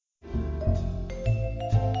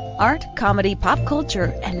art, comedy, pop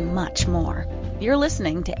culture, and much more. You're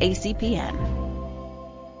listening to ACPN.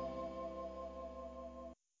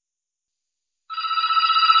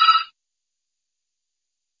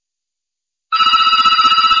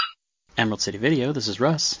 Emerald City Video, this is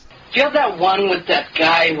Russ. Do you have that one with that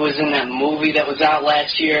guy who was in that movie that was out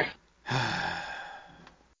last year?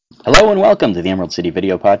 Hello and welcome to the Emerald City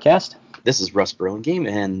Video Podcast. This is Russ Burlingame,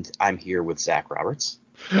 and I'm here with Zach Roberts.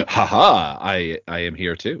 Haha, I am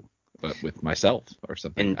here too, but with myself or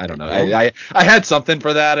something. And, I don't know. I had something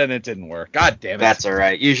for that and it didn't work. God damn it. That's all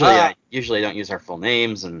right. Usually I don't use our full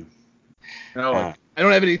names, and no, I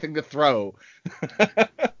don't have anything to throw.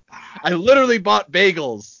 I literally bought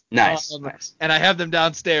bagels. Nice. And I have them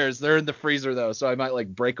downstairs. They're in the freezer though, so I might like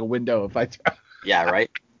break a window if I throw. Yeah, right.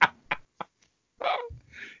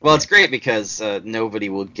 Well, it's great because nobody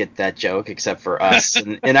will get that joke except for us,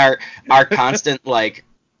 and our constant like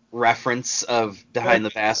reference of Behind the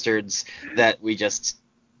Bastards that we just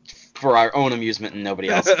for our own amusement and nobody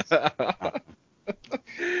else's.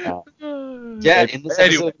 Yeah, in this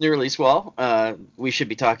episode of New Release Wall, we should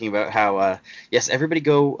be talking about how, yes, everybody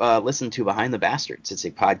go listen to Behind the Bastards. It's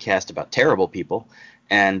a podcast about terrible people,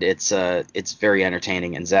 and it's very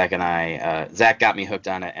entertaining. And Zach and I, Zach got me hooked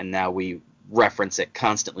on it, and now we reference it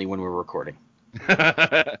constantly when we're recording.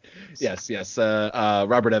 Yes.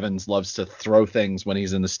 Robert Evans loves to throw things when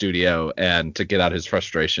he's in the studio and to get out his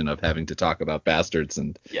frustration of having to talk about bastards.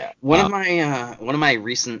 And yeah, one of the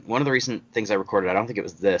recent things I recorded, I don't think it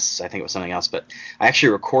was this, I think it was something else, but I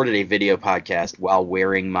actually recorded a video podcast while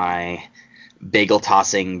wearing my bagel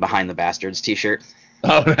tossing Behind the Bastards t-shirt.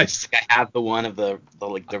 Oh, nice. I have the one of the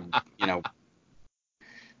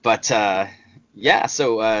but yeah,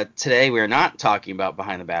 so today we are not talking about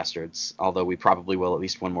Behind the Bastards, although we probably will at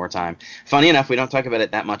least one more time. Funny enough, we don't talk about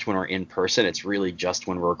it that much when we're in person. It's really just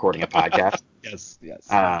when we're recording a podcast. Yes.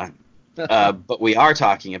 But we are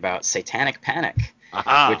talking about Satanic Panic,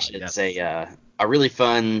 which is a really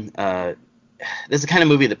fun... this is the kind of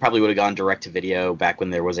movie that probably would have gone direct to video back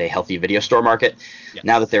when there was a healthy video store market. Yes.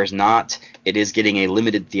 Now that there's not, it is getting a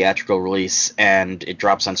limited theatrical release, and it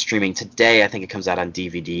drops on streaming today. I think it comes out on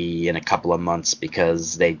DVD in a couple of months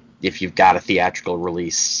because if you've got a theatrical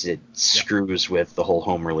release, it screws with the whole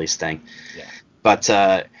home release thing. Yeah.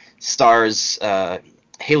 But stars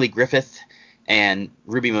Haley Griffith and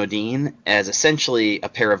Ruby Modine as essentially a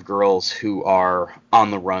pair of girls who are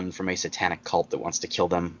on the run from a satanic cult that wants to kill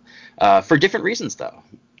them for different reasons, though.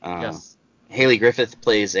 Yes. Haley Griffith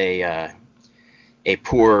plays a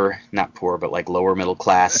poor, not poor, but like lower middle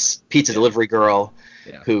class pizza delivery girl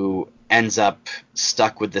who ends up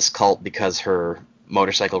stuck with this cult because her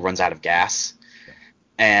motorcycle runs out of gas.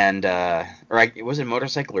 And was it a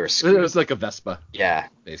motorcycle or a scooter? It was like a Vespa. Yeah,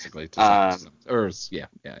 basically. Anyway.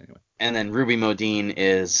 And then Ruby Modine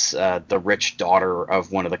is the rich daughter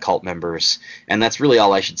of one of the cult members, and that's really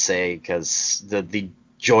all I should say because the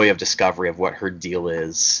joy of discovery of what her deal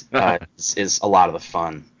is a lot of the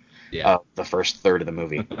fun. Yeah. The first third of the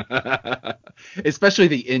movie, especially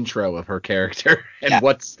the intro of her character and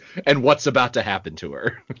what's about to happen to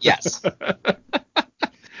her. Yes.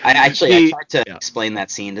 I tried to explain that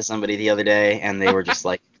scene to somebody the other day, and they were just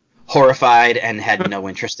like horrified and had no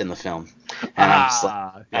interest in the film. And I'm just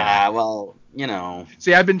like, well, you know.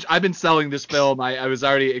 See, I've been selling this film. I was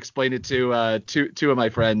already explained it to two of my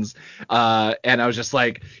friends, and I was just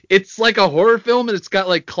like, it's like a horror film, and it's got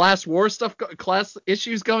like class war stuff, class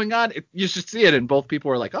issues going on. You should see it, and both people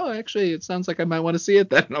were like, oh, actually, it sounds like I might want to see it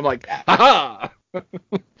then. And I'm like, ha ha.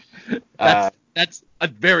 That's a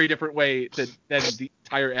very different way than the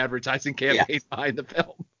entire advertising campaign behind the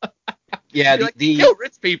film. Yeah, the kill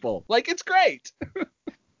rich people. Like, it's great.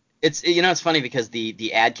 It's funny because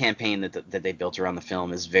the ad campaign that they built around the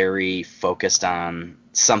film is very focused on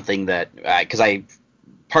something that because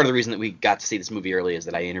part of the reason that we got to see this movie early is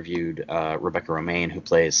that I interviewed Rebecca Romijn, who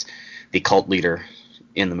plays the cult leader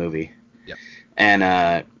in the movie. Yeah.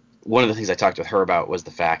 And one of the things I talked with her about was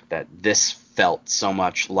the fact that this felt so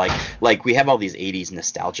much like we have all these 80s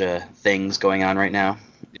nostalgia things going on right now,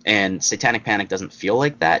 and Satanic Panic doesn't feel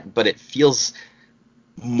like that, but it feels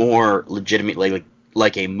more legitimately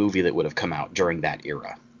like a movie that would have come out during that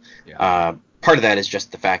era. Yeah. Part of that is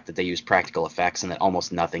just the fact that they use practical effects and that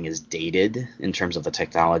almost nothing is dated in terms of the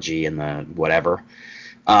technology and the whatever.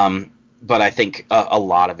 But I think a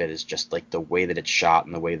lot of it is just like the way that it's shot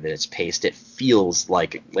and the way that it's paced. It feels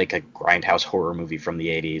like a grindhouse horror movie from the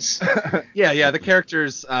 80s. Yeah. The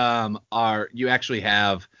characters you actually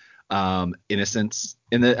have innocence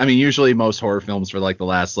in the. I mean, usually most horror films for like the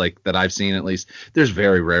last like that I've seen at least, there's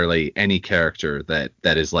very rarely any character that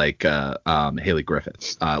is like Haley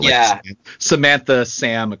Griffith, like Samantha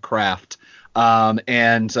Sam Craft,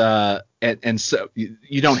 and so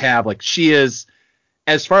you don't have like she is,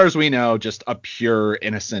 as far as we know, just a pure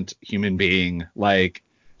innocent human being. Like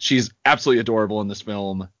she's absolutely adorable in this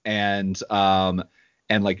film, and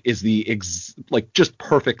like is like just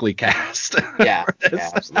perfectly cast. Yeah,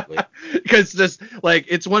 absolutely. Because just like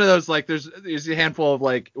it's one of those like there's a handful of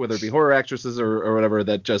like whether it be horror actresses or whatever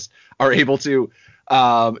that just are able to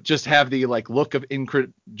just have the like look of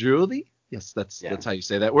incredulity. Yes, that's how you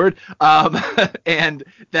say that word. And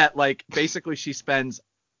that like basically she spends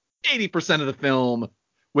 80% of the film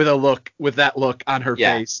with that look on her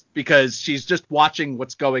face because she's just watching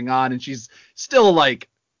what's going on and she's still like,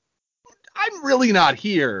 I'm really not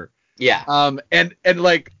here. Yeah. And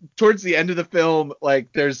like towards the end of the film,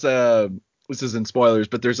 like there's this isn't spoilers,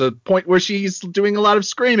 but there's a point where she's doing a lot of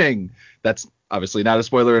screaming. That's obviously not a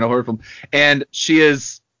spoiler in a horror film. And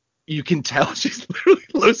you can tell she's literally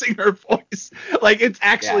losing her voice. Like it's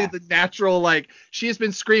actually the natural, like she has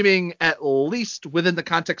been screaming at least within the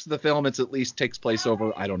context of the film. It's at least takes place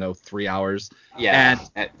over, I don't know, 3 hours. Yeah.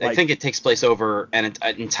 And I think it takes place over an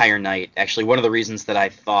entire night. Actually, one of the reasons that I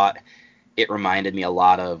thought it reminded me a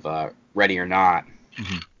lot of Ready or Not,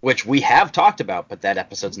 which we have talked about, but that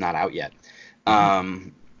episode's not out yet.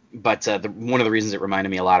 But one of the reasons it reminded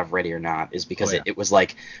me a lot of Ready or Not is because it was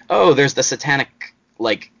like, oh, there's the satanic,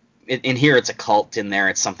 like, in here it's a cult, in there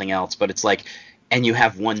it's something else, but it's like, and you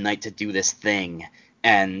have one night to do this thing,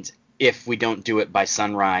 and if we don't do it by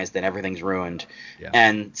sunrise, then everything's ruined. Yeah.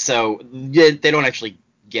 And so they don't actually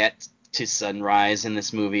get to sunrise in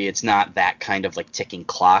this movie. It's not that kind of like ticking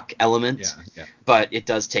clock element, but it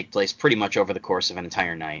does take place pretty much over the course of an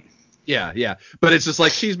entire night. Yeah. But it's just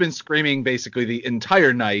like she's been screaming basically the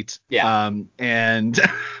entire night. Yeah. And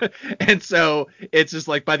so it's just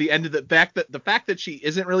like by the end of the fact that she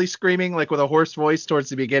isn't really screaming like with a hoarse voice towards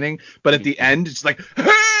the beginning, but at the end it's like,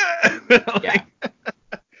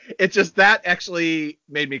 it's just that actually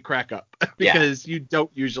made me crack up because you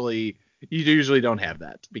usually don't have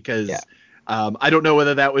that because I don't know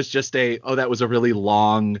whether that was just that was a really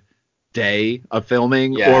long day of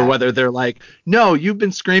filming or whether they're like, no, you've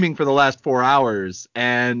been screaming for the last 4 hours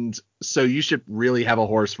and so you should really have a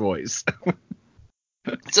hoarse voice.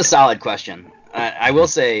 It's a solid question. I will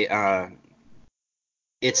say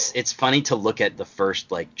it's funny to look at the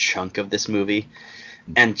first like chunk of this movie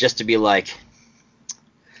and just to be like,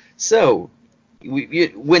 so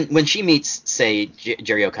when she meets, say,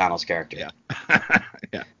 Jerry O'Connell's character,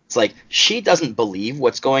 it's like she doesn't believe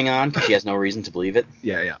what's going on because she has no reason to believe it.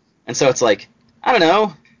 Yeah. And so it's like, I don't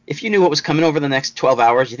know, if you knew what was coming over the next 12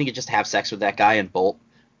 hours, you think you'd just have sex with that guy and bolt?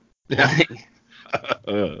 Yeah.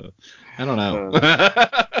 I don't know.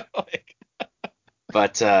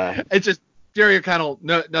 But it's just Jerry O'Connell,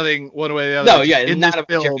 nothing one way or the other. No, in not this about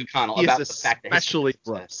film, Jerry O'Connell, he about is the fact that especially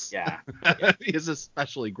gross. Yeah. He is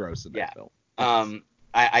especially gross in that film.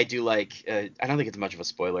 I do like. I don't think it's much of a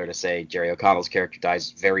spoiler to say Jerry O'Connell's character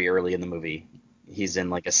dies very early in the movie. He's in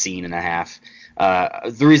like a scene and a half.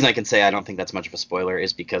 The reason I can say I don't think that's much of a spoiler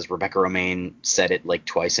is because Rebecca Romijn said it like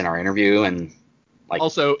twice in our interview, and like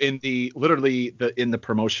also in the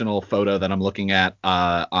promotional photo that I'm looking at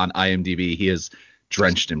on IMDb, he is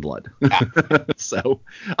drenched in blood. So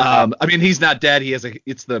I mean, he's not dead. He got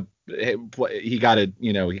it.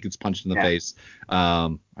 You know, he gets punched in the face.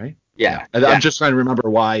 Right. Yeah. I'm just trying to remember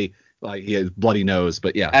why. Like he has bloody nose,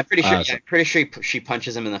 but yeah. I'm pretty sure she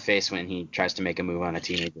punches him in the face when he tries to make a move on a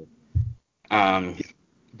teenager.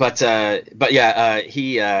 But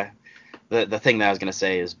he the thing that I was gonna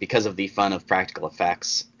say is because of the fun of practical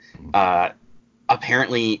effects,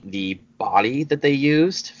 apparently the body that they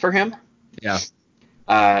used for him, it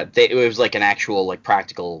was like an actual like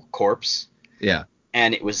practical corpse. Yeah.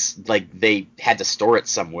 And it was like they had to store it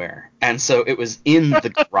somewhere, and so it was in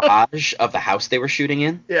the garage of the house they were shooting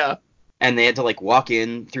in. Yeah. And they had to like walk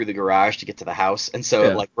in through the garage to get to the house. And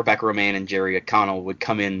so like Rebecca Romijn and Jerry O'Connell would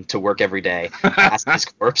come in to work every day past his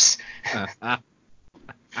corpse.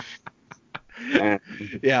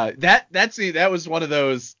 Yeah, that was one of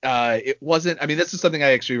those. It wasn't. I mean, this is something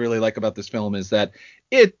I actually really like about this film is that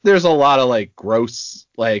there's a lot of like gross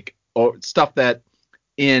like stuff that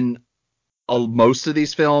in most of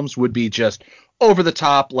these films would be just over the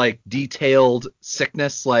top, like detailed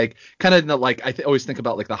sickness, like kind of like I always think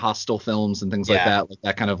about like the Hostel films and things like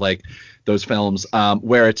that kind of like those films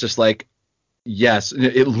where it's just like Yes,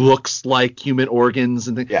 it looks like human organs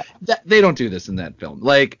and things. Yeah. They don't do this in that film.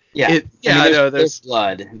 Like, Yeah, I mean, I know there's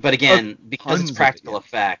blood, but again, because tons it's of it, practical yeah.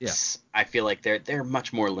 effects, I feel like they're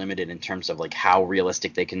much more limited in terms of like how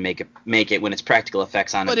realistic they can make it when it's practical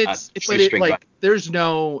effects on a shoestring like button. there's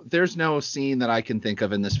no scene that I can think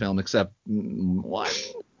of in this film except one,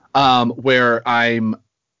 where I'm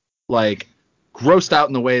like grossed out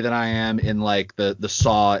in the way that I am in like the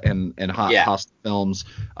Saw and Hostile films,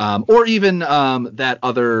 or even that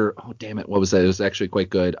other, oh damn it, what was that? It was actually quite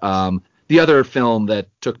good. The other film that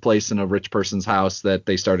took place in a rich person's house that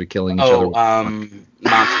they started killing each other with.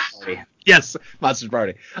 Monster Party. Yes, Monster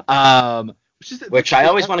Party. Which I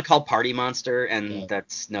always want to call Party Monster, and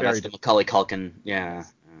that's the Macaulay Culkin. Yeah.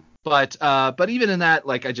 But even in that,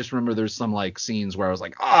 like, I just remember there's some like scenes where I was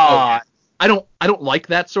like, I don't like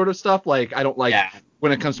that sort of stuff. Like, I don't like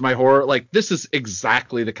when it comes to my horror. Like, this is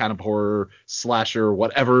exactly the kind of horror slasher,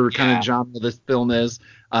 whatever kind of genre this film is.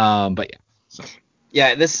 But yeah. So.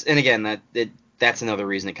 Yeah, and again, that's another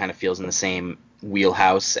reason it kind of feels in the same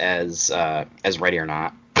wheelhouse as Ready or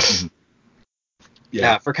Not.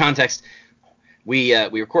 Yeah. For context, we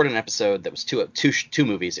recorded an episode that was two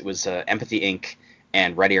movies. It was Empathy Inc.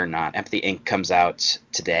 and Ready or Not. Empathy Inc. comes out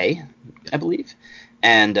today, I believe.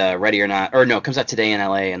 And Ready or Not, or no, it comes out today in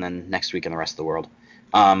LA and then next week in the rest of the world.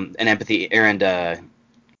 And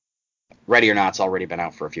Ready or Not's already been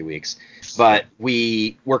out for a few weeks, but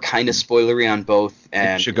we were kind of spoilery on both.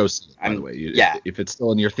 And you should go see it, by the way. If it's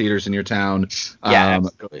still in your theaters in your town,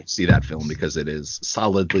 go see that film because it is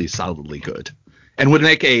solidly good, and would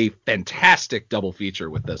make a fantastic double feature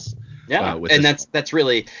with this. Yeah, and that's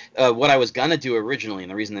really what I was gonna do originally,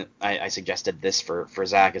 and the reason that I suggested this for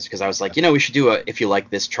Zach is because I was like, we should do a if you like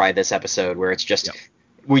this, try this episode where it's just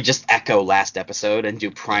we just echo last episode and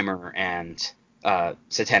do Primer and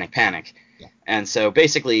Satanic Panic. Yeah. And so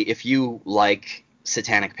basically, if you like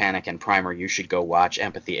Satanic Panic and Primer, you should go watch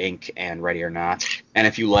Empathy Inc. and Ready or Not. And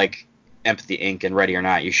if you like Empathy Inc. and Ready or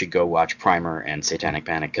Not, you should go watch Primer and Satanic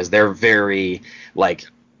Panic because they're very like.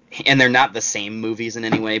 And they're not the same movies in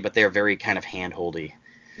any way, but they're very kind of hand-holdy.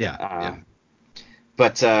 Yeah.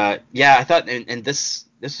 But I thought, and this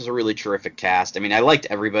was a really terrific cast. I mean, I liked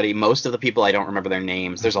everybody. Most of the people, I don't remember their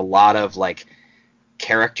names. There's a lot of like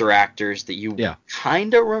character actors that you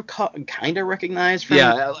kind of recognize from.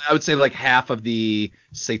 Yeah, I would say like half of the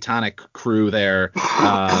Satanic crew there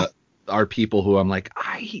are people who I'm like,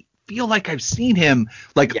 I feel like I've seen him.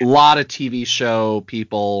 Like a lot of TV show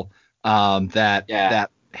people that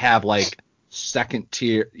have like second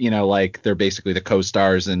tier, like they're basically the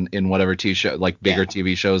co-stars in whatever TV show, like bigger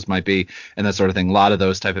TV shows might be, and that sort of thing. A lot of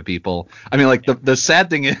those type of people. I mean, like the sad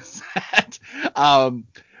thing is that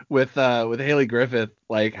with Haley Griffith,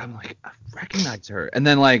 like I'm like, I recognize her, and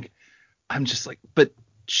then like I'm just like, but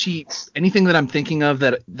anything that I'm thinking of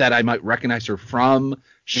that I might recognize her from,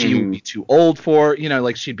 she would be too old for,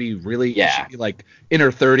 like she'd be like in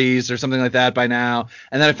her 30s or something like that by now.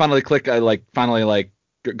 And then I finally click,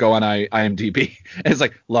 go on IMDb, and it's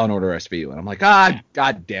like Law and Order SVU, and I'm like, god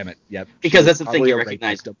damn it, yep. Because that's the thing you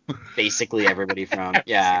recognize basically everybody from,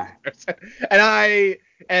 and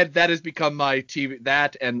that has become my TV.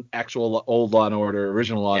 That and actual old Law and Order,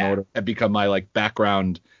 original Law and Order, have become my like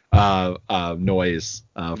background noise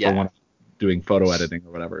for when I'm doing photo editing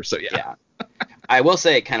or whatever. So yeah. I will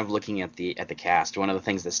say, kind of looking at the cast, one of the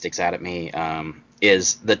things that sticks out at me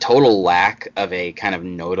is the total lack of a kind of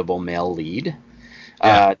notable male lead.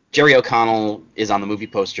 Jerry O'Connell is on the movie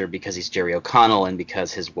poster because he's Jerry O'Connell and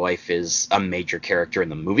because his wife is a major character in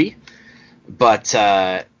the movie. But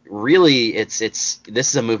really, this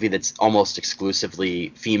is a movie that's almost exclusively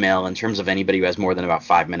female in terms of anybody who has more than about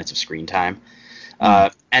 5 minutes of screen time.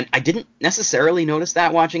 And I didn't necessarily notice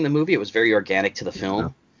that watching the movie. It was very organic to the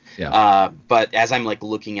film. But as I'm like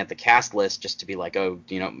looking at the cast list, just to be like,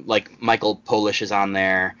 like Michael Polish is on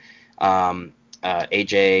there.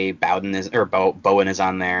 AJ Bowen is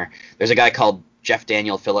on there. There's a guy called Jeff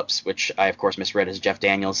Daniel Phillips, which I of course misread as Jeff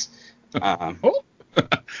Daniels. But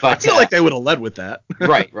I feel like they would have led with that.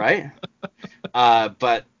 right.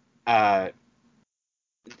 But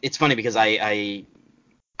it's funny because I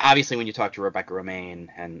obviously when you talk to Rebecca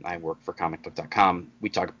Romaine, and I work for comicbook.com, we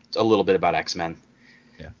talk a little bit about X-Men.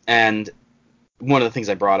 Yeah. And one of the things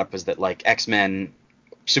I brought up was that like X-Men,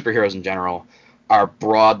 superheroes in general, are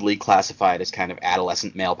broadly classified as kind of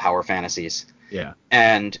adolescent male power fantasies. Yeah.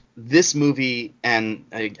 And this movie, and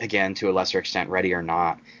again to a lesser extent Ready or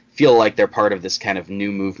Not, feel like they're part of this kind of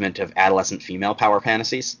new movement of adolescent female power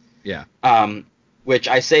fantasies. Yeah. Which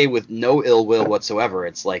I say with no ill will whatsoever.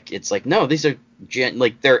 It's like no, these are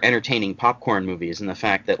they're entertaining popcorn movies, and the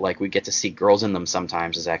fact that like we get to see girls in them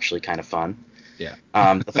sometimes is actually kind of fun. Yeah.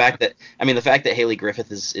 The fact that Haley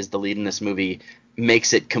Griffith is the lead in this movie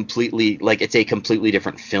makes it completely, like, it's a completely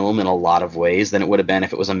different film in a lot of ways than it would have been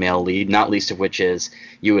if it was a male lead, not least of which is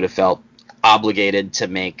you would have felt obligated to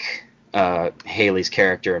make Haley's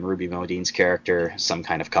character and Ruby Modine's character some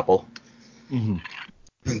kind of couple.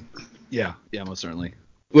 Mm-hmm. Yeah, most certainly.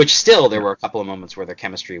 Which still, there were a couple of moments where their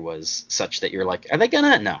chemistry was such that you're like, are they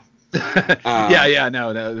gonna? No. No.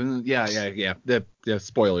 Yeah. The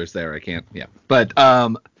spoilers there. I can't. Yeah, but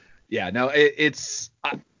it's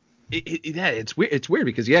weird. It's weird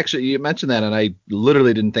because you mentioned that, and I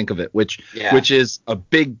literally didn't think of it, which is a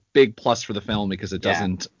big plus for the film because it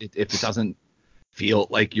doesn't if it doesn't feel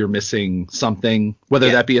like you're missing something,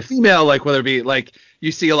 whether that be a female, like whether it be like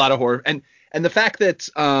you see a lot of horror, and the fact that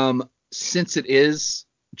since it is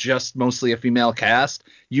just mostly a female cast,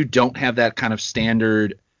 you don't have that kind of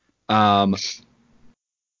standard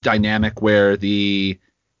dynamic where the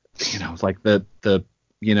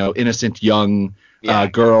innocent young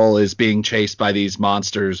girl is being chased by these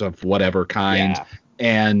monsters of whatever kind,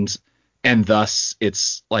 and thus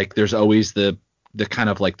it's like there's always the kind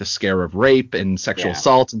of like the scare of rape and sexual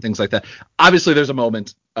assault and things like that. Obviously there's a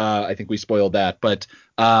moment, I think we spoiled that, but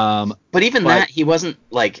even that he wasn't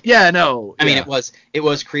like, I mean, it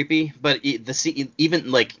was creepy, but the scene,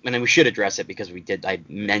 even like, and we should address it because I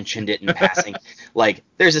mentioned it in passing. Like,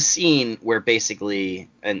 there's a scene where basically,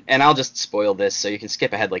 and I'll just spoil this, so you can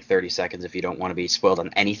skip ahead like 30 seconds if you don't want to be spoiled on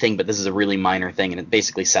anything, but this is a really minor thing, and it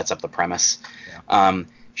basically sets up the premise.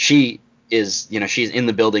 She's in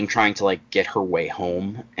the building trying to like get her way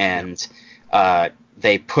home, and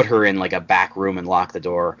they put her in like a back room and lock the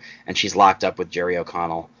door, and she's locked up with Jerry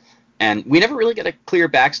O'Connell. And we never really get a clear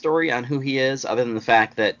backstory on who he is, other than the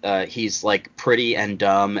fact that he's like pretty and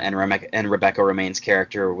dumb, and Rebecca Romijn's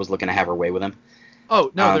character was looking to have her way with him. Oh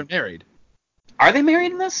no, they're married. Are they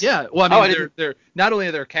married in this? Yeah. Well, I mean, they're not only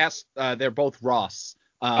are they cast, they're both Ross.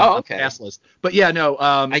 Okay. Cast list. But yeah, no.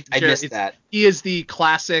 I missed that. He is the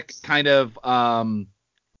classic kind of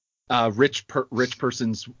rich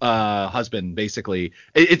person's husband, basically.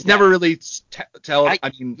 It's never really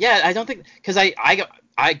I don't think, because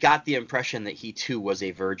I got the impression that he too was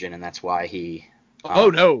a virgin, and that's why he.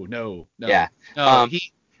 No. Yeah.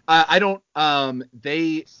 I don't.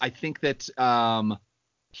 I think that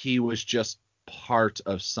he was just part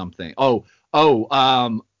of something.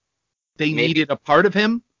 They needed a part of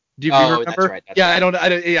him. Do you remember? That's right. I don't.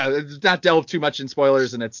 It's not delve too much in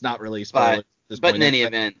spoilers, and it's not really spoilers. But in any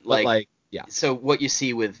event, So what you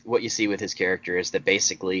see with his character is that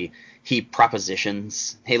basically he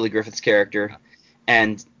propositions Haley Griffith's character,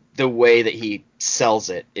 and the way that he sells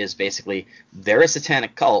it is basically, they're a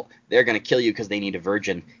satanic cult. They're going to kill you because they need a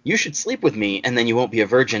virgin. You should sleep with me, and then you won't be a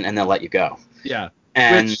virgin, and they'll let you go. Yeah.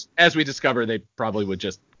 And which, as we discover, they probably would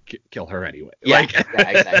just kill her anyway. Yeah,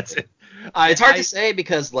 exactly. It's hard to say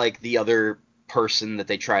because like the other person that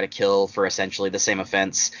they try to kill for essentially the same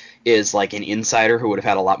offense is like an insider who would have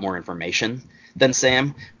had a lot more information than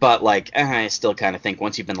Sam. But like, I still kind of think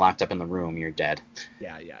once you've been locked up in the room, you're dead.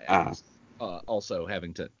 Yeah. Also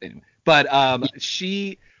having to, anyway. But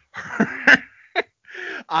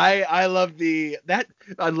I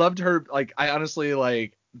loved her. Like, I honestly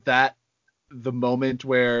like that. The moment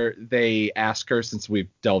where they ask her, since we've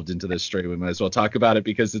delved into this straight, we might as well talk about it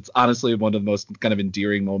because it's honestly one of the most kind of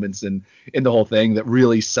endearing moments in the whole thing that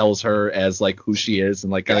really sells her as like who she is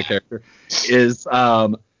and like kind of character is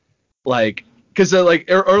like, because like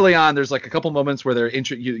early on there's like a couple moments where they're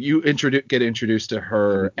get introduced to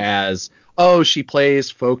her as she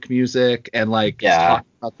plays folk music and like talking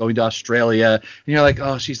about going to Australia, and you're like,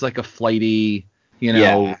 she's like a flighty,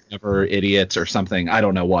 never idiots or something. I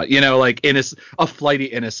don't know what, like a flighty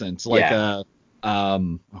innocence, like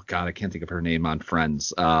I can't think of her name on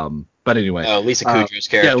Friends. But anyway. Lisa Kudrow's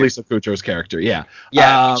character. Yeah, Lisa Kudrow's character. Yeah.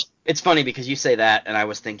 Yeah. It's funny because you say that, and I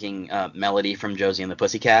was thinking Melody from Josie and the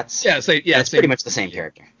Pussycats. It's pretty much the same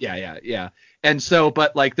character. Yeah. And so,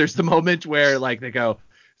 but like, there's the moment where like they go,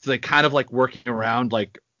 so they kind of like working around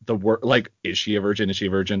like the word, like, is she a virgin?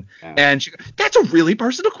 Yeah. And she goes, that's a really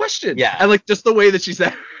personal question. Yeah. And like just the way that she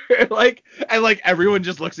said, like, and like everyone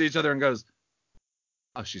just looks at each other and goes,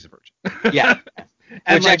 oh, she's a virgin. Yeah.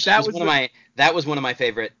 And which like that was one of my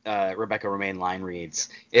favorite Rebecca Romijn line reads,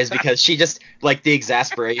 is because she just like the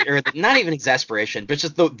exasperation, or not even exasperation, but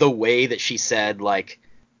just the way that she said like,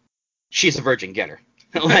 she's a virgin, get her.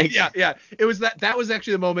 Like, yeah. It was that was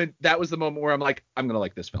actually the moment. That was the moment where I'm like, I'm gonna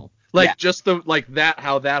like this film. Like just the like that,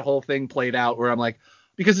 how that whole thing played out, where I'm like,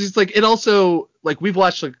 because it's like, it also, like, we've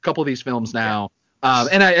watched like a couple of these films now.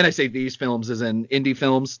 And I say these films as in indie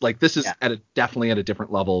films. Like, this is definitely at a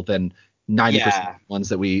different level than 90% of the ones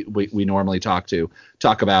that we normally talk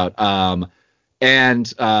about.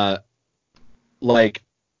 Like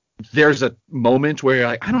there's a moment where you're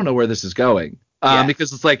like, I don't know where this is going.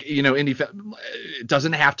 Because it's like, it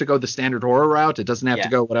doesn't have to go the standard horror route. It doesn't have to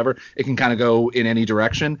go whatever. It can kind of go in any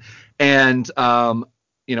direction. And,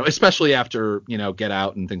 especially after, Get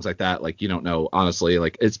Out and things like that, like, you don't know, honestly,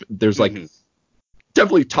 like there's like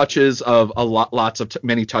definitely touches of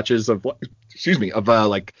many touches of,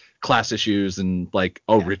 like class issues and like,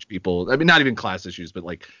 rich people. I mean, not even class issues, but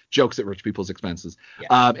like jokes at rich people's expenses,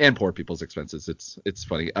 and poor people's expenses. It's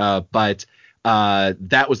funny. But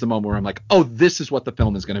that was the moment where I'm like, oh, this is what the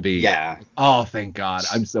film is going to be. Yeah. Oh, thank God.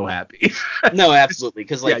 I'm so happy. No, absolutely.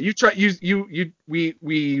 Cause like,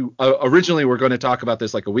 we originally were going to talk about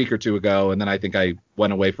this like a week or two ago. And then I think I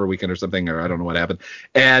went away for a weekend or something, or I don't know what happened.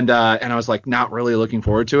 And I was like, not really looking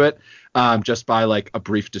forward to it. Just by like a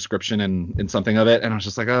brief description and something of it. And I was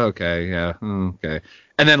just like, oh, okay. Yeah. Okay.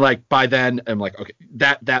 And then like, by then I'm like, okay,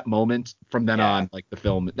 that moment from then on, like the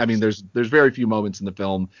film, I mean, there's very few moments in the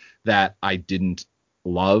film that I didn't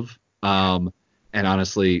love. And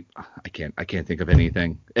honestly, I can't think of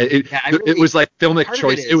anything. It was like filmic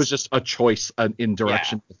choice. It was just a choice in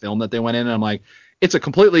direction of the film that they went in. And I'm like, it's a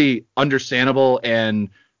completely understandable and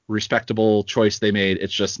respectable choice they made.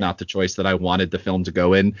 It's just not the choice that I wanted the film to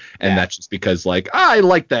go in. And that's just because like, I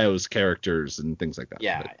like those characters and things like that.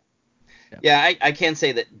 Yeah. I can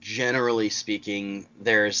say that generally speaking,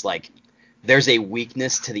 there's a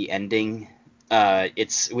weakness to the ending.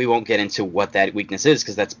 We won't get into what that weakness is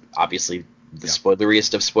because that's obviously the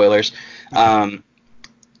spoileriest of spoilers.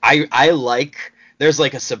 I like, there's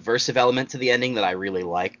like a subversive element to the ending that I really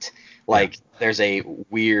liked. Like there's a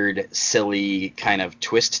weird, silly kind of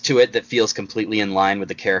twist to it that feels completely in line with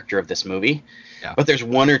the character of this movie. Yeah. But there's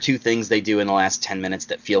one or two things they do in the last 10 minutes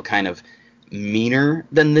that feel kind of meaner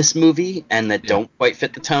than this movie and that don't quite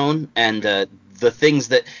fit the tone. And the things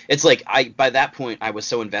that it's like, by that point I was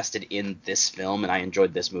so invested in this film and I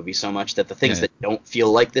enjoyed this movie so much that the things that don't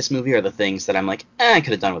feel like this movie are the things that I'm like, I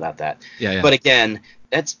could have done without that. But again,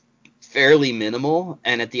 that's fairly minimal.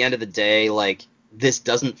 And at the end of the day, like, this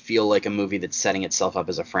doesn't feel like a movie that's setting itself up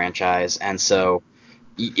as a franchise. And so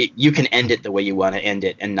you can end it the way you want to end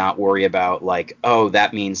it and not worry about like, oh,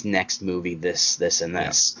 that means next movie, this, and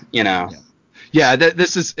this,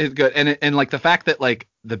 this is good. And like the fact that like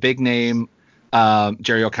the big name,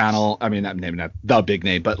 Jerry O'Connell, I mean, not the big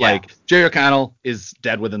name, but like Jerry O'Connell is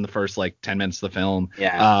dead within the first like 10 minutes of the film.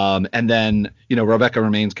 And then, Rebecca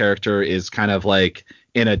Romijn's character is kind of like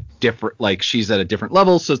in a different, like she's at a different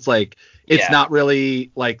level. So it's like, it's not really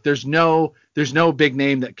like, there's no big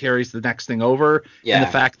name that carries the next thing over. And the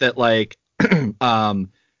fact that like,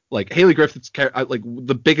 like Haley Griffiths, like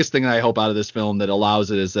the biggest thing that I hope out of this film that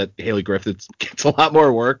allows it is that Haley Griffiths gets a lot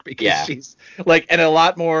more work because she's like, and a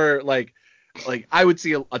lot more like I would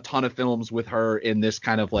see a ton of films with her in this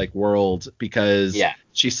kind of like world because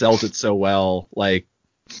she sells it so well. Like,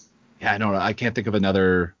 I don't know. I can't think of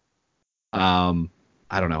another,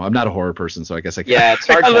 I don't know. I'm not a horror person, so I guess I can't. Yeah, it's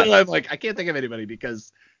hard. I'm like, I can't think of anybody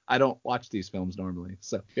because I don't watch these films normally.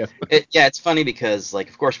 So it's funny because like,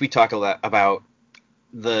 of course, we talk a lot about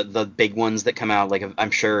the big ones that come out. Like,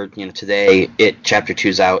 I'm sure today Chapter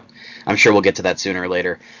 2's out. I'm sure we'll get to that sooner or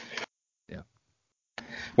later. Yeah,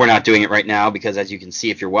 we're not doing it right now because, as you can see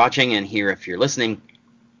if you're watching and hear if you're listening,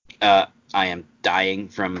 I am dying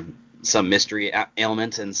from some mystery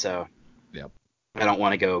ailment, and so I don't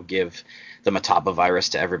want to go give the Mataba virus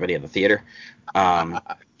to everybody at the theater.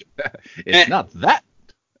 It's not that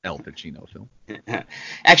Al Pacino film.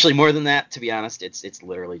 Actually, more than that, to be honest, it's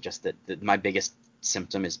literally just that my biggest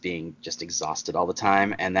symptom is being just exhausted all the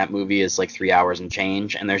time, and that movie is like 3 hours and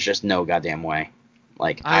change, and there's just no goddamn way.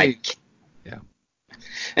 Like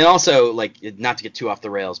And also, like, not to get too off the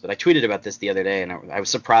rails, but I tweeted about this the other day, and I was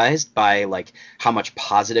surprised by like how much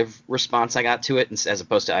positive response I got to it, as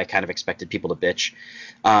opposed to I kind of expected people to bitch.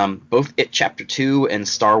 Both It Chapter 2 and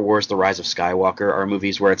Star Wars: The Rise of Skywalker are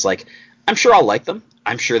movies where it's like, I'm sure I'll like them.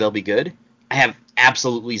 I'm sure they'll be good. I have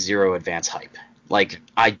absolutely zero advance hype. Like,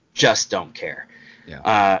 I just don't care.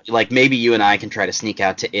 Like, maybe you and I can try to sneak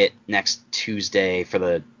out to it next Tuesday for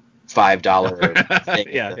the $5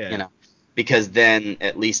 thing, because then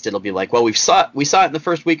at least it'll be like, well, we saw it in the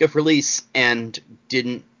first week of release and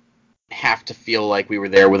didn't have to feel like we were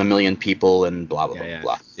there with a million people and blah blah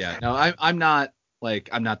blah. Yeah. No, I'm not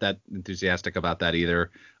that enthusiastic about that either.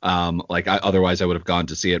 Otherwise I would have gone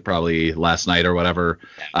to see it probably last night or whatever,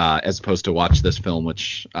 as opposed to watch this film,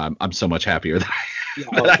 which I'm so much happier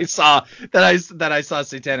that I saw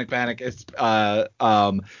Satanic Panic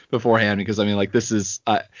beforehand, because I mean, like, this is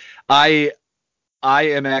I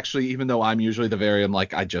am actually, even though I'm usually the very, I'm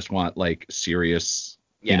like, I just want like serious,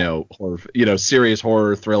 horror, serious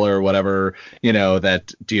horror thriller or whatever,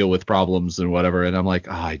 that deal with problems and whatever. And I'm like,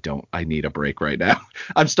 I need a break right now.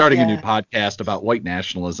 I'm starting a new podcast about white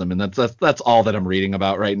nationalism, and that's all that I'm reading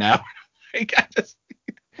about right now.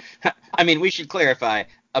 I mean, we should clarify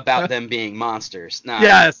about them being monsters.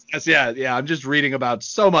 Yes, yeah. I'm just reading about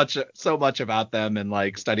so much about them and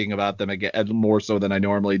like studying about them again, more so than I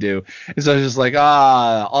normally do. And so it's just like,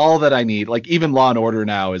 all that I need. Like even Law and Order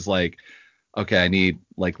now is like, okay, I need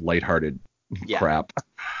like lighthearted crap.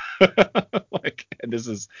 And this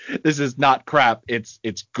is not crap. It's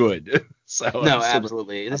good. So no,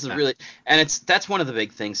 absolutely. This is really, and that's one of the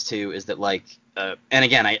big things too, is that like, and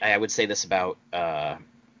again, I would say this about,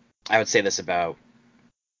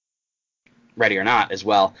 Ready or Not as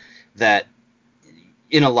well, that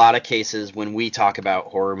in a lot of cases when we talk about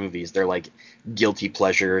horror movies, they're like guilty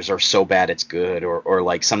pleasures or so bad it's good or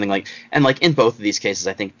like something like, and like in both of these cases,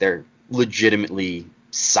 I think they're legitimately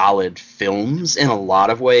solid films in a lot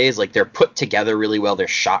of ways. Like they're put together really well, they're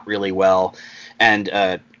shot really well,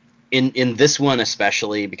 and in this one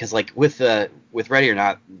especially, because like with Ready or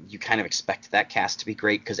Not, you kind of expect that cast to be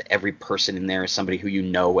great because every person in there is somebody who you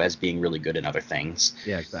know as being really good in other things.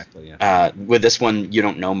 Yeah, exactly. Yeah. With this one, you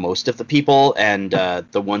don't know most of the people, and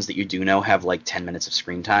the ones that you do know have like 10 minutes of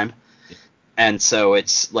screen time. Yeah. And so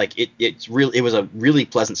it's like it was a really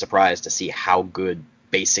pleasant surprise to see how good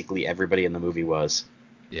basically everybody in the movie was.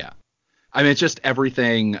 Yeah. I mean, it's just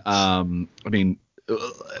everything. I mean,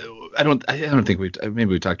 I don't think maybe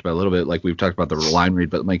we talked about it a little bit, like we've talked about the line read,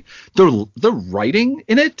 but like the writing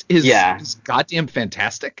in it is goddamn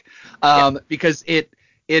fantastic. Because it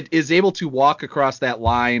is able to walk across that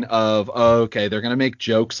line of, okay, they're going to make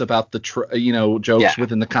jokes about the jokes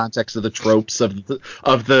within the context of the tropes of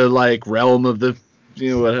the like realm of the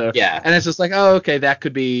and it's just like, okay, that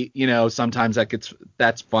could be, sometimes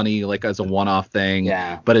that's funny, like as a one-off thing,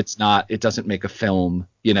 but it doesn't make a film,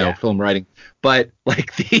 film writing. But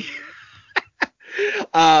like the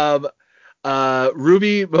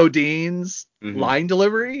Ruby Modine's line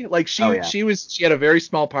delivery, like she had a very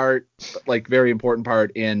small part, but like very important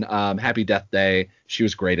part in Happy Death Day. She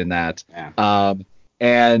was great in that. But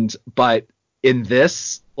in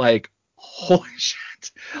this, like, holy shit.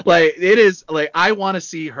 Like it is like, I want to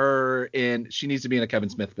see her she needs to be in a Kevin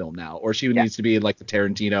Smith film now, or she needs to be in like the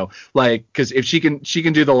Tarantino, like, because if she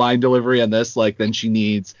can do the line delivery on this, like then she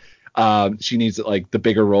needs like the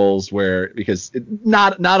bigger roles because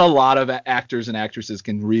not a lot of actors and actresses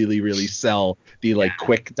can really sell the like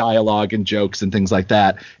quick dialogue and jokes and things like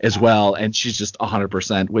that as well. And she's just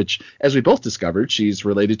 100%, which, as we both discovered, she's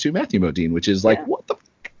related to Matthew Modine, which is like, what the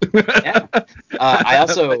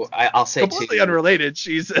I'll say completely too, unrelated.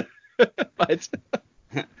 She's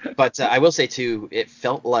but I will say too, it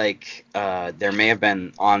felt like there may have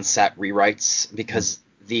been on-set rewrites because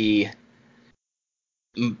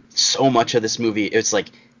so much of this movie, it's like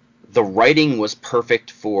the writing was perfect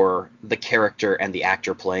for the character and the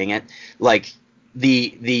actor playing it. Like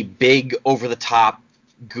the big over the top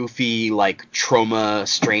goofy like trauma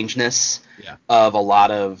strangeness of a lot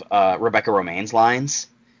of Rebecca Romijn's lines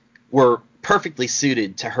were perfectly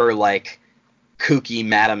suited to her like kooky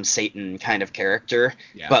Madam Satan kind of character,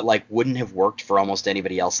 but like wouldn't have worked for almost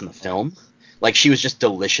anybody else in the film. Like she was just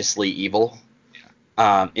deliciously evil.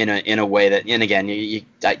 In a way that, and again,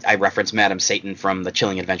 I reference Madam Satan from The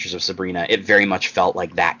Chilling Adventures of Sabrina. It very much felt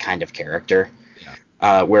like that kind of character,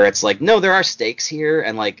 where it's like, no, there are stakes here,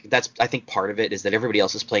 and like I think part of it is that everybody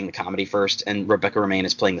else is playing the comedy first, and Rebecca Romijn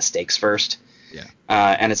is playing the stakes first.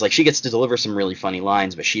 And it's like she gets to deliver some really funny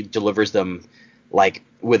lines, but she delivers them like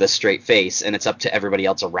with a straight face, and it's up to everybody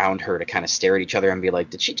else around her to kind of stare at each other and be like,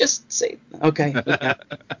 did she just say okay?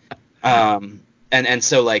 And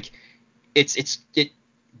so like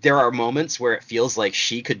there are moments where it feels like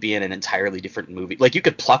she could be in an entirely different movie. Like you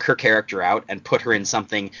could pluck her character out and put her in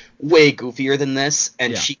something way goofier than this,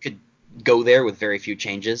 and she could go there with very few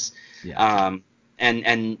changes.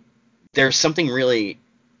 And there's something really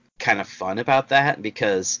kind of fun about that,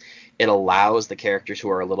 because it allows the characters who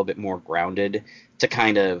are a little bit more grounded to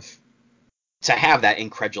kind of to have that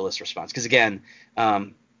incredulous response. Because again,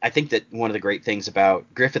 I think that one of the great things about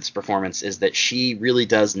Griffith's performance is that she really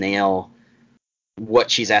does nail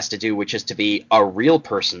what she's asked to do, which is to be a real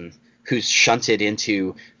person who's shunted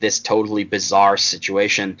into this totally bizarre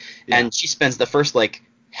situation. And she spends the first like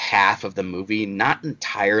half of the movie not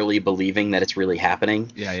entirely believing that it's really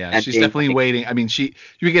happening. And she's definitely waiting. I mean,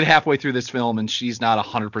 you get halfway through this film and she's not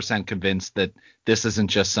 100% convinced that this isn't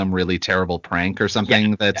just some really terrible prank or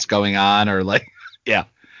something that's going on, or like,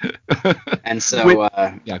 and so go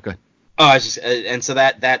ahead. Oh, I was just and so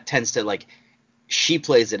that tends to like she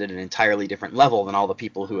plays it at an entirely different level than all the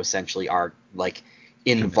people who essentially are like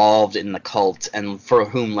involved in the cult and for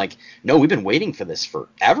whom like no, we've been waiting for this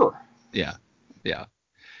forever. Yeah. Yeah.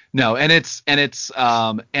 No, and it's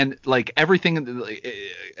and like everything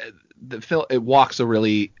the film, it walks a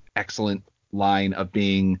really excellent line of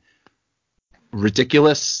being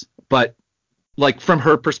ridiculous, but like from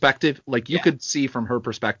her perspective, like you could see from her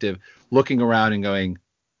perspective looking around and going,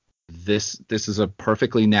 this is a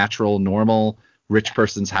perfectly natural, normal rich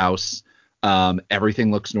person's house.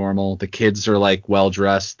 Everything looks normal. The kids are like well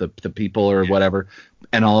dressed, the people or whatever,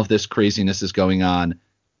 and all of this craziness is going on.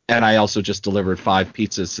 And I also just delivered 5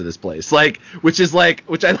 pizzas to this place, which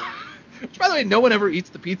by the way, no one ever eats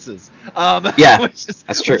the pizzas.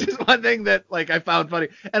 That's true. Which is one thing that like I found funny,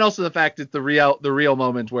 and also the fact that the real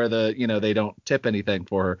moment where they don't tip anything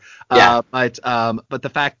for her. But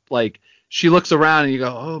the fact like she looks around and you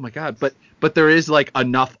go, oh my god, but there is like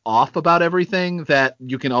enough off about everything that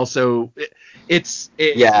you can also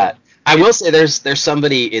I will say there's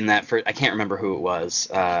somebody in that I can't remember who it was.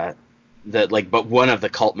 But one of the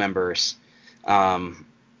cult members,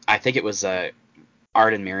 I think it was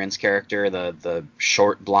Arden Mirren's character, the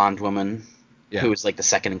short blonde woman who was like the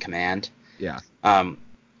second in command. Yeah.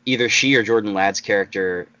 Either she or Jordan Ladd's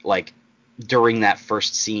character, like during that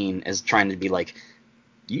first scene, is trying to be like,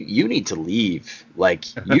 you need to leave. Like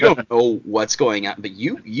you don't know what's going on, but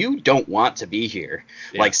you don't want to be here.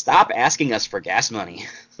 Yeah. Like stop asking us for gas money.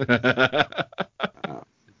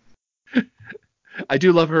 I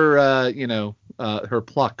do love her, her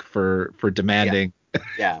pluck for demanding.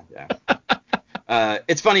 Yeah.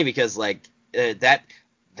 It's funny because like that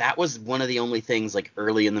was one of the only things like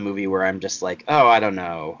early in the movie where I'm just like, oh, I don't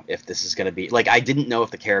know if this is gonna be like I didn't know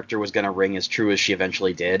if the character was gonna ring as true as she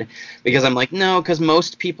eventually did, because I'm like, no, because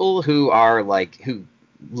most people who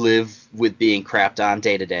live with being crapped on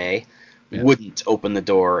day to day wouldn't open the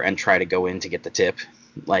door and try to go in to get the tip.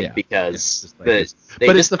 Because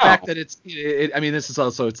it's the fact that I mean, this is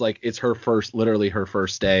also, it's her literally her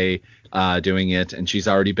first day doing it, and she's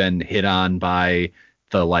already been hit on by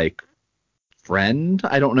the like friend,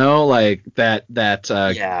 I don't know, like that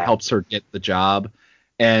helps her get the job,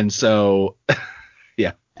 and so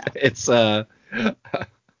it's I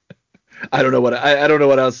don't know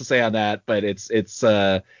what else to say on that, but it's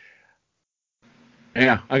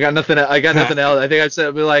yeah, I got nothing else. I think I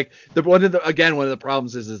said, like, one of the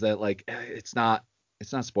problems is that like it's not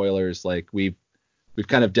spoilers. Like we've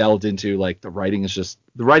kind of delved into like the writing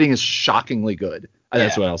is shockingly good.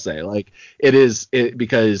 That's what I'll say. Like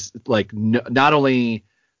because like not only,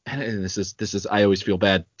 and this is I always feel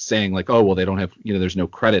bad saying like, oh well, they don't have, there's no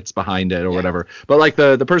credits behind it or whatever, but like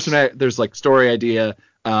the person there's like story idea,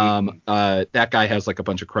 that guy has like a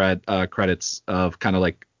bunch of credits of kind of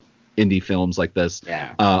like indie films like this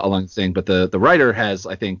along the thing, but the writer has,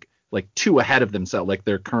 I think, like 2 ahead of themselves, like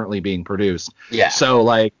they're currently being produced. So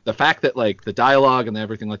like the fact that like the dialogue and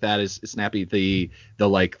everything like that is snappy, the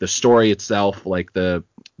like the story itself, like the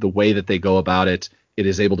way that they go about it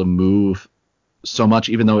is able to move so much,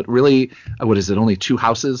 even though it really, what is it, only 2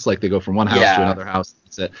 houses, like they go from one house to another house.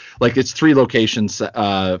 It's 3 locations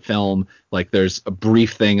film, like there's a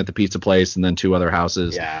brief thing at the pizza place and then 2 other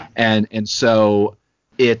houses, and so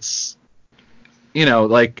it's,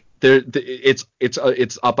 like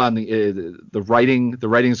it's up on the writing. The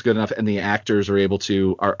writing is good enough, and the actors are able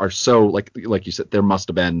to are so like you said, there must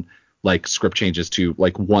have been like script changes to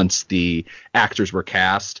like once the actors were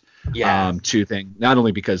cast. To thing, not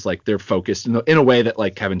only because like they're focused in a way that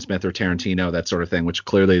like Kevin Smith or Tarantino, that sort of thing, which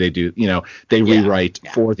clearly they do, they rewrite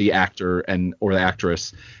for the actor or the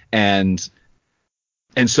actress, and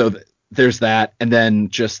so there's that, and then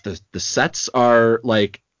just the sets are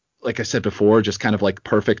like I said before, just kind of like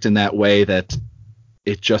perfect in that way that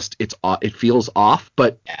it feels off.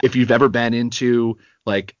 But if you've ever been into,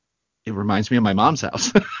 like, it reminds me of my mom's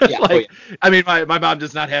house. I mean, my mom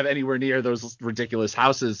does not have anywhere near those ridiculous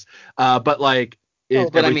houses, but like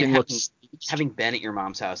everything looks. Having been at your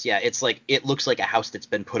mom's house, it's like it looks like a house that's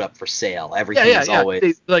been put up for sale. Everything is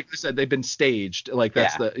always, like I said, they've been staged. Like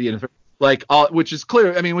that's like which is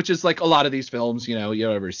clear. I mean, which is like a lot of these films, you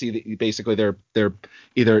ever see that basically they're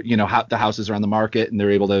either, the houses are on the market and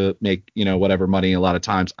they're able to make, whatever money. A lot of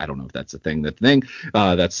times, I don't know if that's a thing.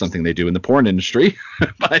 That's something they do in the porn industry,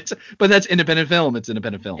 but that's independent film. It's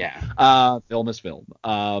independent film. Film is film.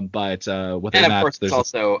 But within and of course, it's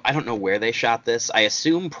also, I don't know where they shot this. I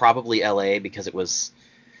assume probably L.A. because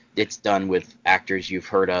it's done with actors you've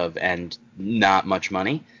heard of and not much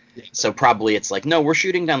money. So probably it's like, no, we're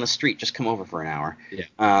shooting down the street. Just come over for an hour.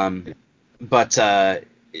 But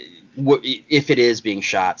if it is being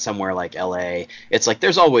shot somewhere like LA, it's like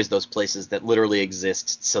there's always those places that literally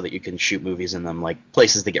exist so that you can shoot movies in them, like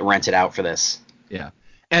places that get rented out for this. Yeah.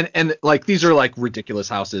 And like these are like ridiculous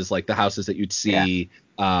houses, like the houses that you'd see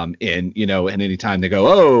in, you know, and anytime they go,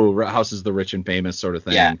 oh, houses of the rich and famous sort of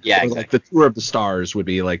thing. Yeah, or exactly. like the Tour of the Stars would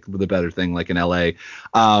be like the better thing, like in LA.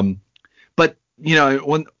 But you know,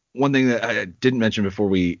 one thing that I didn't mention before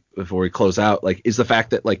we close out, like, is the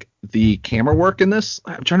fact that like the camera work in this.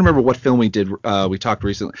 I'm trying to remember what film we did. We talked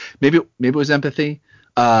recently. Maybe it was Empathy,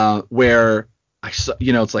 where I saw,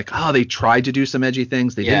 you know, it's like, oh, they tried to do some edgy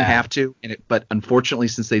things. They didn't have to, but unfortunately,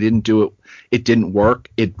 since they didn't do it, it didn't work.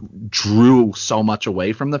 It drew so much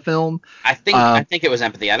away from the film. I think it was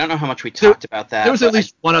Empathy. I don't know how much we talked about that. There was at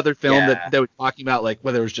least one other film that was talking about, like,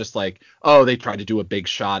 whether it was just like, oh, they tried to do a big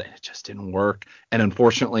shot and it just didn't work. And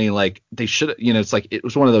unfortunately, like, they should, you know, it's like, it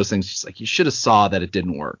was one of those things, just like, you should have saw that it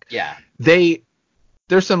didn't work. Yeah.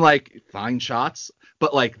 There's some like fine shots,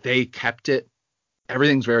 but like they kept it,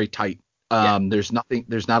 everything's very tight. There's not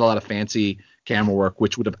a lot of fancy camera work,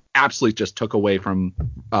 which would have absolutely just took away from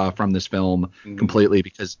this film completely,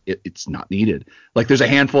 because it's not needed. Like, there's a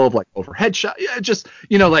handful of like overhead shots, just,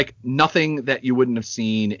 you know, like nothing that you wouldn't have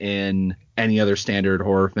seen in any other standard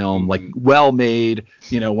horror film, like well made,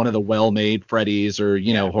 you know, one of the well made Freddy's or,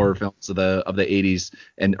 you know, horror films of the 80s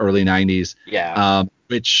and early 90s. Yeah.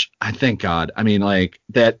 Which I thank God. I mean, like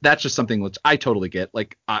that's just something which I totally get.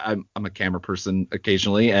 Like I'm a camera person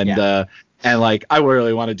occasionally, and like I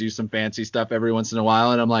really want to do some fancy stuff every once in a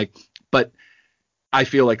while, and I'm like, but I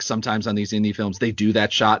feel like sometimes on these indie films they do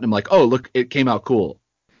that shot, and I'm like, oh, look, it came out cool.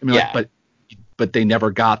 I mean, like, but they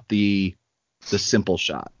never got the simple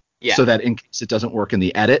shot, so that in case it doesn't work in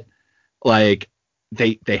the edit, like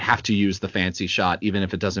they have to use the fancy shot, even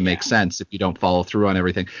if it doesn't make sense if you don't follow through on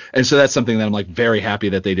everything. And so that's something that I'm like very happy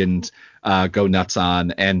that they didn't go nuts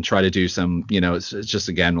on and try to do some, you know, it's just,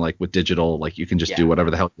 again, like with digital, like you can just do whatever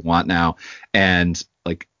the hell you want now. And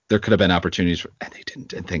like there could have been opportunities and they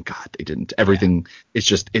didn't. And thank God they didn't. Everything, it's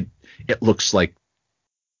just, it looks like,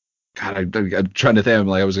 God, I'm trying to think. I'm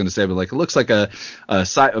like, I was going to say, but like, it looks like a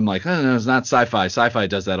I'm like, oh, no, it's not sci-fi. Sci-fi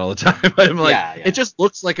does that all the time. I'm like, it just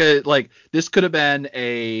looks like this could have been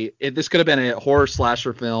a horror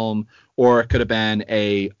slasher film, or it could have been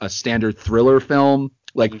a standard thriller film,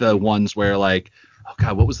 like the ones where like, oh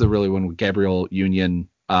God, what was the really one with Gabrielle Union,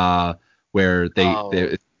 where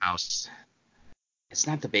they house. It's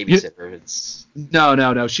not The Babysitter. It's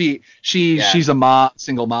no. She's a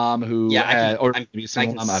single mom who I can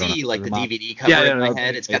see like the DVD cover in my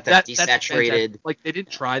head. It's got that desaturated. Like they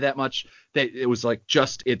didn't try that much. It was like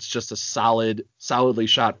it's just a solidly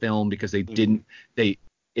shot film, because they didn't they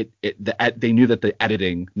knew that the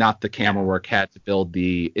editing, not the camera work, had to build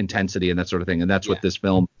the intensity and that sort of thing. And that's what this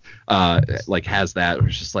film like has. That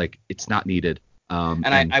it's just like it's not needed.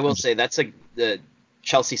 And I will say that's the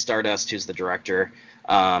Chelsea Stardust, who's the director.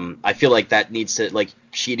 I feel like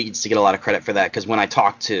she needs to get a lot of credit for that, because when I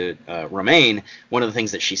talked to Romaine, one of the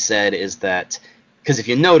things that she said is that, because if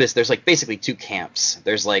you notice, there's like basically two camps.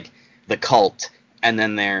 There's like the cult, and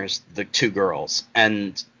then there's the two girls,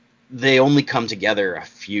 and they only come together a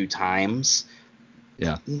few times.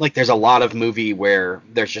 Yeah. Like there's a lot of movie where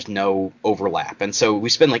there's just no overlap, and so we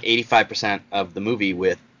spend like 85% of the movie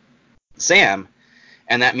with Sam,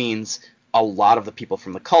 and that means a lot of the people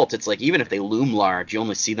from the cult, it's like even if they loom large, you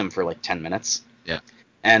only see them for like 10 minutes. Yeah.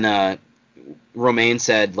 And Romaine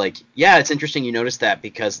said, like, yeah, it's interesting you noticed that,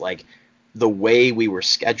 because like the way we were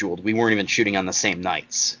scheduled, we weren't even shooting on the same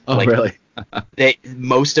nights. Oh, like, really?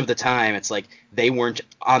 Most of the time, it's like they weren't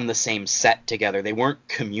on the same set together. They weren't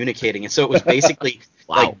communicating. And so it was basically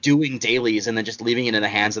like doing dailies and then just leaving it in the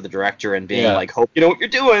hands of the director and being like, hope you know what you're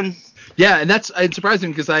doing. Yeah, and it's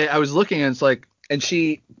surprising, because I was looking and it's like, and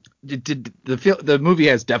she did the movie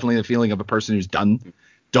has definitely the feeling of a person who's done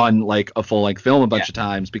like a full length film a bunch of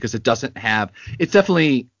times, because it doesn't have, it's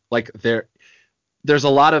definitely like there's a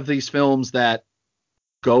lot of these films that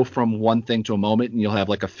go from one thing to a moment, and you'll have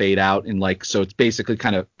like a fade out, and like, so it's basically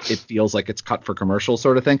kind of, it feels like it's cut for commercial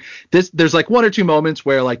sort of thing. There's like one or two moments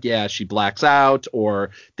where like, she blacks out,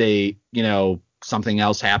 or they, you know, something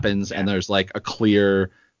else happens, and there's like a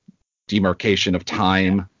clear demarcation of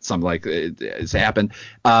time, something like it's happened,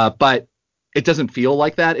 but it doesn't feel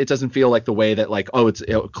like that. It doesn't feel like the way that like,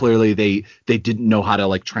 clearly they didn't know how to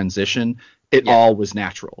like transition. It all was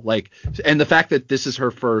natural. Like, and the fact that this is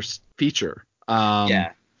her first feature,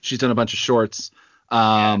 she's done a bunch of shorts,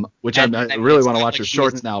 which I really want to watch her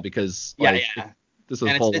shorts now, because this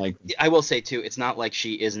is full length. I will say too, it's not like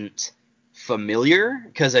she isn't familiar,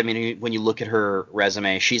 because I mean, when you look at her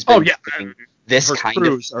resume, she's been this her kind of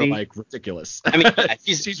crews are movie, like ridiculous. I mean,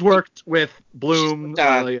 she's worked with Bloom,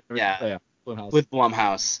 Blumhouse. Blumhouse. With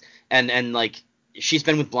Blumhouse, and like she's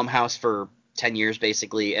been with Blumhouse for 10 years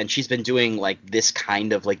basically, and she's been doing like this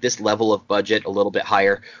kind of like this level of budget, a little bit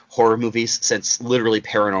higher horror movies since literally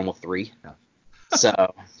Paranormal 3. Yeah.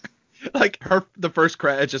 So like the first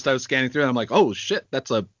credit, just I was scanning through and I'm like, oh shit,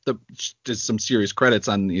 that's just some serious credits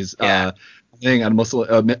on these thing on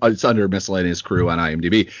it's under miscellaneous crew on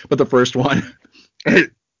IMDb, but the first one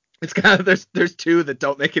it's kind of there's two that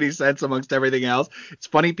don't make any sense amongst everything else. It's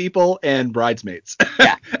Funny People and Bridesmaids.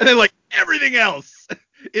 Yeah. And then like everything else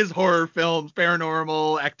is horror films,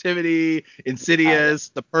 Paranormal Activity, Insidious,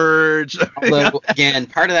 The Purge. Although, again,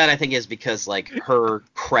 part of that I think is because like her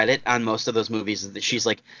credit on most of those movies is that she's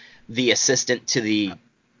like the assistant to the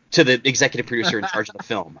executive producer in charge of the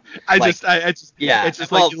film. It's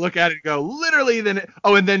just like you look at it and go, literally,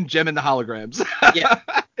 and then Jem and the Holograms. Yeah.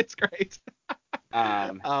 It's great.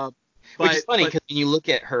 Which is funny because when you look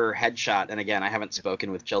at her headshot, and again, I haven't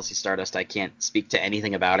spoken with Chelsea Stardust, I can't speak to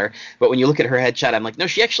anything about her, but when you look at her headshot, I'm like, no,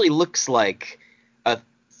 she actually looks like a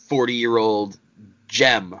 40-year-old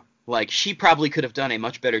Jem. Like, she probably could have done a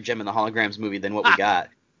much better Jem and the Holograms movie than what we got.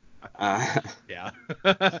 Yeah.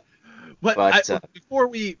 But before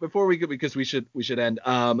we go, because we should end,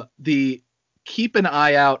 keep an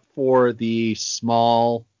eye out for the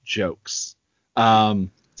small jokes.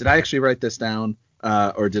 Did I actually write this down?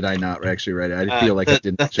 Or did I not actually write it? I feel like I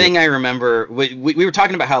didn't. The thing I remember, we were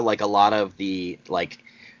talking about how like a lot of the like,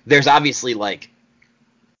 there's obviously like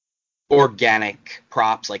organic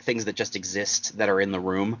props, like things that just exist that are in the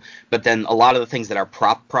room, but then a lot of the things that are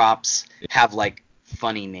props have like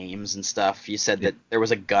funny names and stuff. You said that there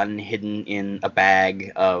was a gun hidden in a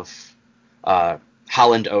bag of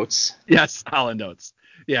Holland Oats. Yes, Holland Oats.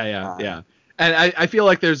 Yeah. And I feel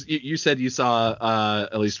like you said you saw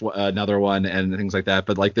at least another one and things like that,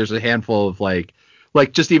 but like there's a handful of like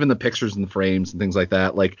just even the pictures and the frames and things like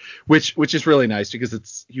that, like which is really nice because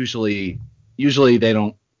it's usually they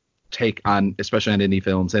don't take on, especially on indie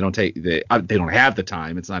films, they don't have the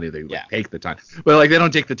time. It's not either take the time, but like they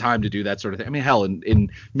don't take the time to do that sort of thing. I mean, hell,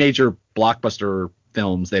 in major blockbuster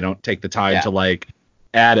films, they don't take the time to like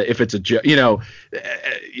add if it's a joke,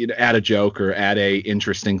 add a joke or add a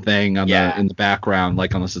interesting thing on in the background,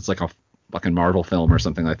 like unless it's like a fucking Marvel film or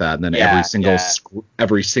something like that, and then every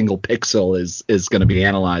single pixel is going to be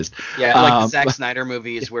analyzed. Yeah, like the Zack Snyder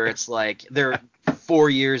movies where it's like they're 4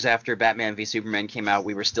 years after Batman v Superman came out,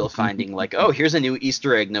 we were still finding like, oh, here's a new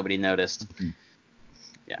Easter egg nobody noticed.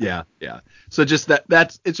 Yeah. So just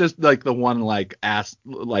that's it's just like the one like last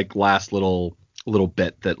little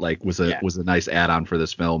bit that like was a nice add-on for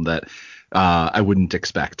this film that I wouldn't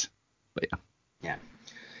expect, but yeah.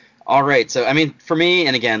 All right, so I mean, for me,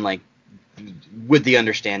 and again, like with the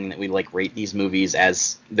understanding that we like rate these movies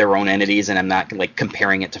as their own entities, and I'm not like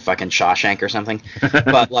comparing it to fucking Shawshank or something,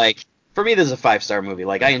 but like for me, this is a 5-star movie.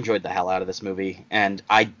 Like, I enjoyed the hell out of this movie, and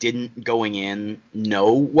I didn't going in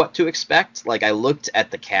know what to expect. Like, I looked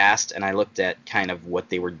at the cast and I looked at kind of what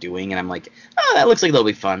they were doing, and I'm like, oh, that looks like it'll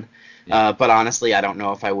be fun. But honestly, I don't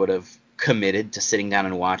know if I would have committed to sitting down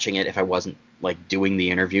and watching it if I wasn't like doing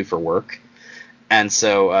the interview for work. And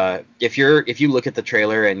so if you look at the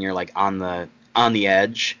trailer and you're like on the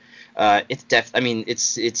edge,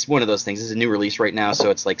 it's one of those things. It's a new release right now, so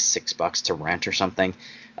it's like $6 to rent or something.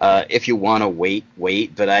 If you want to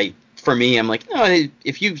wait. But I'm like, no,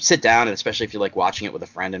 if you sit down, and especially if you're like watching it with a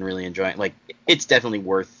friend and really enjoying it, like it's definitely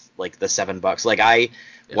worth like the $7. Like I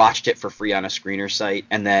watched it for free on a screener site,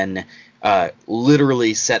 and then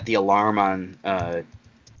literally set the alarm on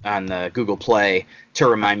the Google Play to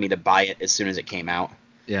remind me to buy it as soon as it came out.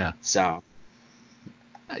 Yeah. So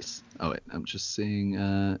nice. Oh wait, I'm just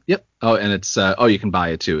seeing. Yep. Oh, and it's you can buy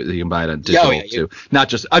it too. You can buy it on digital too. Not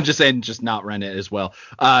just. I'm just saying, just not rent it as well.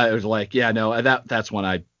 It was like, that's one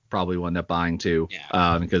I probably will end up buying too.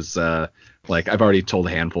 Yeah. Because like I've already told a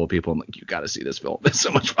handful of people, I'm like, you got to see this film. It's so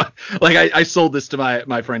much fun. Like I sold this to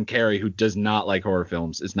my friend Carrie, who does not like horror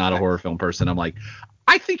films. Is not a horror film person. I'm like,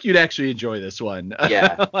 I think you'd actually enjoy this one.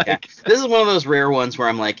 Yeah. This is one of those rare ones where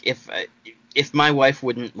I'm like, if my wife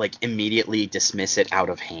wouldn't like immediately dismiss it out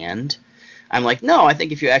of hand, I'm like, no, I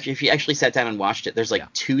think if you actually sat down and watched it, there's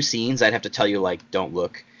like 2 scenes I'd have to tell you like, don't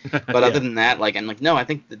look. But other than that, like, I'm like, no, I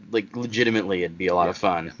think that, like legitimately it'd be a lot of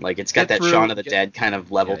fun. Like it's got that Shaun of the Dead kind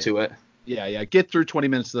of level to it. Yeah. Get through 20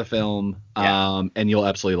 minutes of the film, and you'll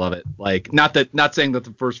absolutely love it. Like, not saying that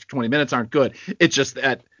the first 20 minutes aren't good. It's just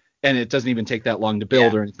that, and it doesn't even take that long to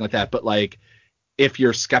build or anything like that. But like, if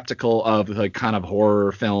you're skeptical of like kind of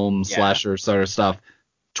horror film slasher sort of stuff,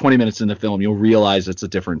 20 minutes in the film, you'll realize it's a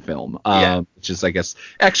different film, which is, I guess,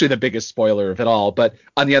 actually the biggest spoiler of it all. But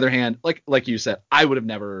on the other hand, like you said, I would have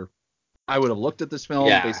looked at this film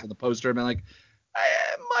based on the poster and been like, I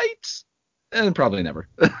might, and probably never.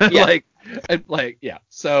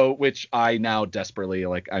 So, which I now desperately,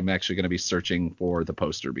 like, I'm actually going to be searching for the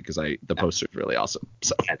poster because the poster is really awesome.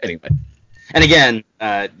 So anyway. And again,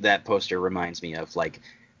 that poster reminds me of like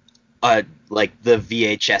the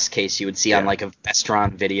VHS case you would see on like a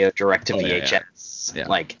Vestron video direct to VHS. Yeah.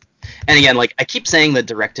 Like, and again, like I keep saying the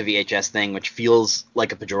direct to VHS thing, which feels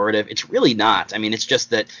like a pejorative. It's really not. I mean, it's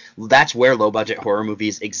just that's where low budget horror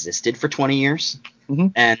movies existed for 20 years. Mm-hmm.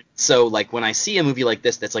 And so like when I see a movie like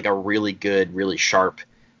this, that's like a really good, really sharp,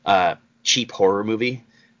 cheap horror movie,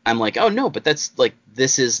 I'm like, oh no, but this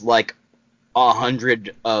is like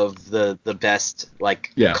 100 of the best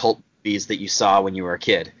like cult movies that you saw when you were a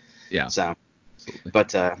kid. Yeah. So, absolutely.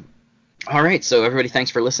 But all right. So everybody,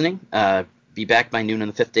 thanks for listening. Be back by noon on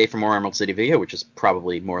the 5th day for more Emerald City Video, which is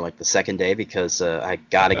probably more like the 2nd day because I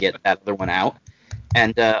gotta get that other one out.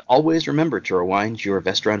 And always remember to rewind your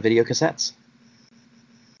Vestron video cassettes.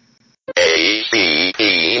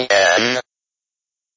 ACPN